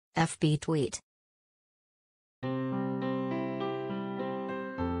FB tweet.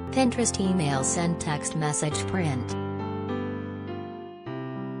 Pinterest email send text message print.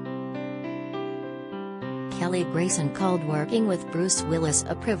 Greyson called working with Bruce Willis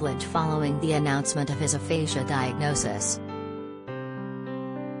a privilege following the announcement of his aphasia diagnosis.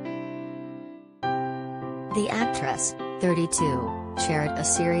 The actress, 32, shared a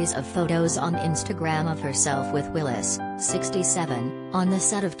series of photos on Instagram of herself with Willis, 67, on the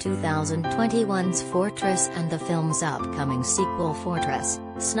set of 2021's Fortress and the film's upcoming sequel Fortress,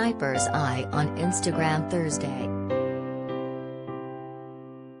 Sniper's Eye on Instagram Thursday.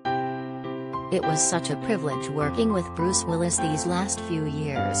 "It was such a privilege working with Bruce Willis these last few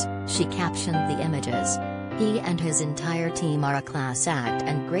years," she captioned the images. "He and his entire team are a class act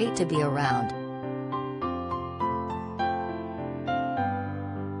and great to be around."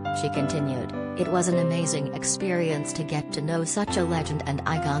 She continued, "It was an amazing experience to get to know such a legend and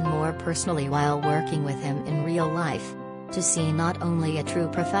icon more personally while working with him in real life. To see not only a true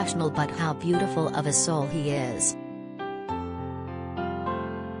professional but how beautiful of a soul he is."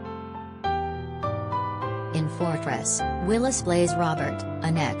 In Fortress, Willis plays Robert,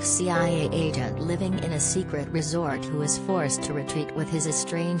 an ex-CIA agent living in a secret resort who is forced to retreat with his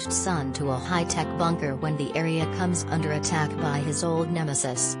estranged son to a high-tech bunker when the area comes under attack by his old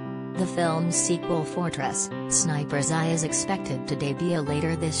nemesis. The film's sequel Fortress, Sniper's Eye is expected to debut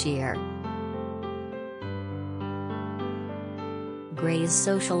later this year. Grey's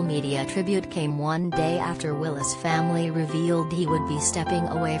social media tribute came one day after Willis' family revealed he would be stepping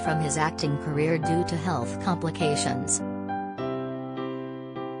away from his acting career due to health complications.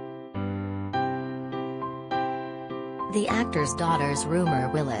 The actor's daughters Rumor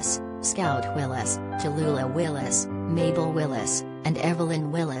Willis, Scout Willis, Tallulah Willis, Mabel Willis, and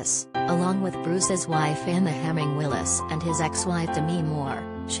Evelyn Willis, along with Bruce's wife Emma Hemming Willis and his ex-wife Demi Moore,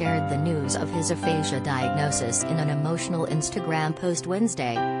 shared the news of his aphasia diagnosis in an emotional Instagram post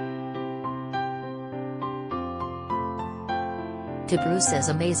Wednesday. To Bruce's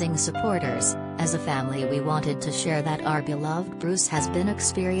amazing supporters, "As a family we wanted to share that our beloved Bruce has been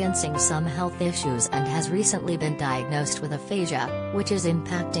experiencing some health issues and has recently been diagnosed with aphasia, which is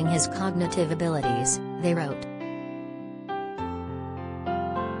impacting his cognitive abilities," they wrote.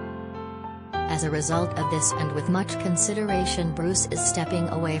 "As a result of this and with much consideration Bruce is stepping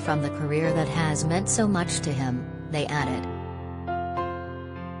away from the career that has meant so much to him," they added.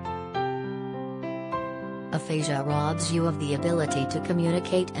 Aphasia robs you of the ability to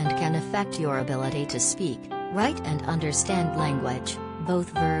communicate and can affect your ability to speak, write and understand language, both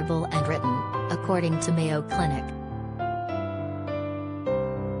verbal and written, according to Mayo Clinic.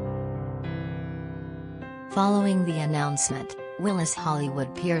 Following the announcement, Willis'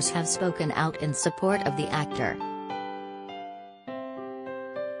 Hollywood peers have spoken out in support of the actor.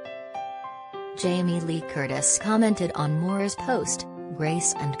 Jamie Lee Curtis commented on Moore's post,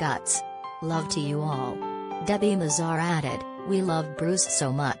 "Grace and guts. Love to you all." Debbie Mazar added, "We love Bruce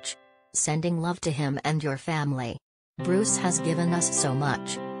so much. Sending love to him and your family. Bruce has given us so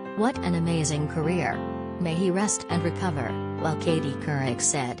much. What an amazing career. May he rest and recover," while Katie Couric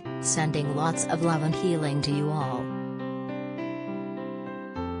said, "Sending lots of love and healing to you all."